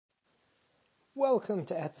Welcome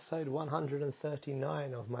to episode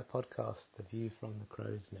 139 of my podcast, The View from the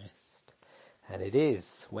Crow's Nest. And it is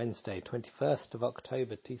Wednesday, 21st of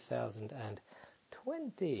October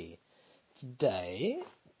 2020. Today,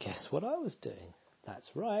 guess what I was doing? That's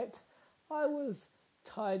right, I was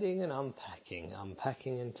tidying and unpacking and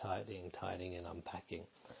tidying and unpacking.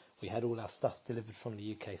 We had all our stuff delivered from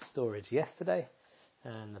the UK storage yesterday,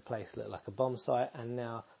 and the place looked like a bomb site, and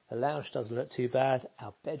now the lounge doesn't look too bad.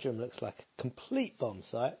 Our bedroom looks like a complete bomb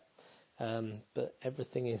site, but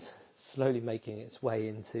everything is slowly making its way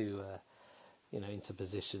into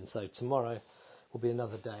position. So tomorrow will be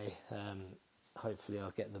another day. Hopefully I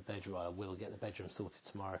will get the bedroom sorted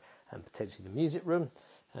tomorrow, and potentially the music room,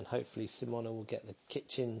 and hopefully Simona will get the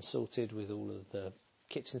kitchen sorted with all of the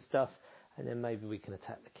kitchen stuff, and then maybe we can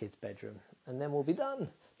attack the kids' bedroom, and then we'll be done.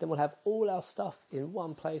 Then we'll have all our stuff in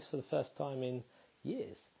one place for the first time in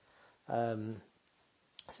years. So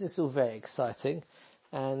this is all very exciting,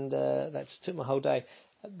 and that just took my whole day.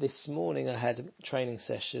 This morning I had a training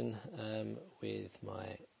session with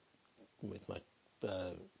my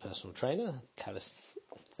personal trainer,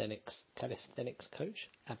 calisthenics coach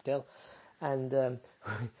Abdel, and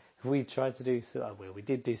we tried to do we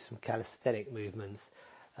did do some calisthenic movements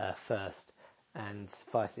first, and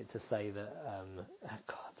suffice it to say that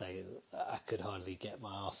I could hardly get my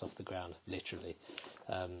arse off the ground, literally,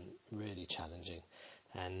 really challenging.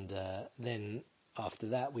 And then after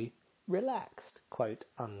that we relaxed, quote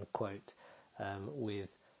unquote, with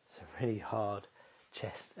some really hard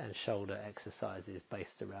chest and shoulder exercises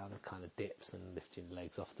based around kind of dips and lifting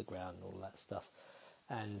legs off the ground and all that stuff,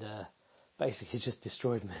 and basically just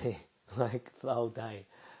destroyed me like for the whole day.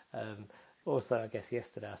 Also, I guess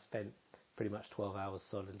yesterday I spent pretty much 12 hours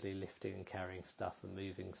solidly lifting and carrying stuff and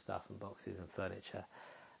moving stuff and boxes and furniture,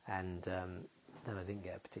 and then I didn't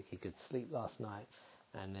get a particularly good sleep last night,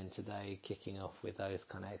 and then today kicking off with those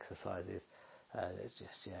kind of exercises, it's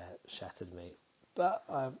just shattered me. But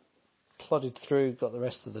I plodded through, got the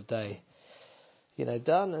rest of the day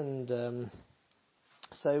done, and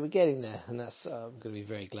so we're getting there, and that's I'm going to be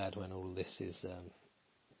very glad when all this is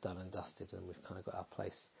done and dusted, and we've kind of got our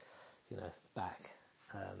place back,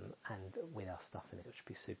 and with our stuff in it, which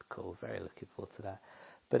would be super cool. Very looking forward to that.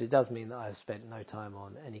 But it does mean that I've spent no time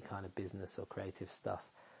on any kind of business or creative stuff,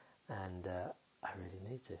 and I really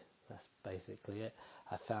need to. That's basically it.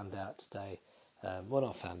 I found out today,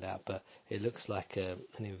 not found out, but it looks like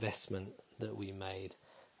an investment that we made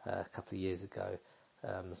a couple of years ago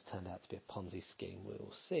has turned out to be a Ponzi scheme.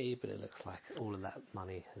 We'll see, but it looks like all of that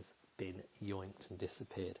money has been yoinked and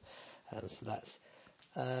disappeared, and so that's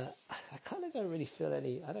I kind of don't really feel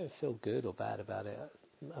I don't feel good or bad about it,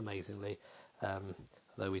 amazingly,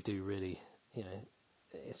 though we do really,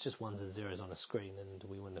 it's just ones and zeros on a screen, and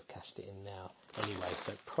we wouldn't have cashed it in now anyway,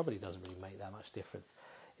 so it probably doesn't really make that much difference.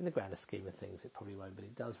 In the grander scheme of things, it probably won't, but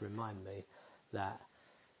it does remind me that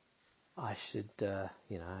I should,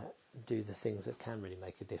 do the things that can really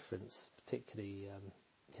make a difference, particularly,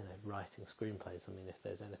 writing screenplays. I mean, if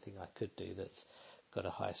there's anything I could do that's got a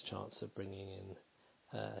highest chance of bringing in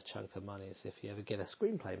a chunk of money, is if you ever get a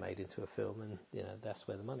screenplay made into a film, and that's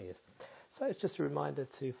where the money is. So it's just a reminder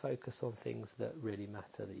to focus on things that really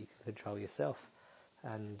matter, that you can control yourself,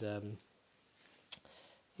 and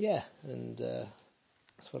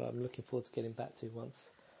that's what I'm looking forward to getting back to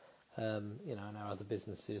once in our other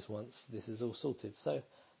businesses, once this is all sorted. So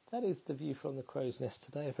that is the view from the crow's nest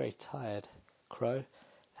today. A very tired crow,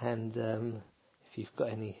 and if you've got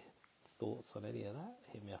any thoughts on any of that,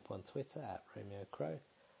 hit me up on Twitter at Romeo Crow,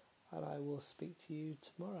 and I will speak to you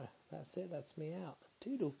tomorrow. That's it, that's me out.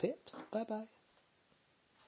 Doodle pips, bye bye.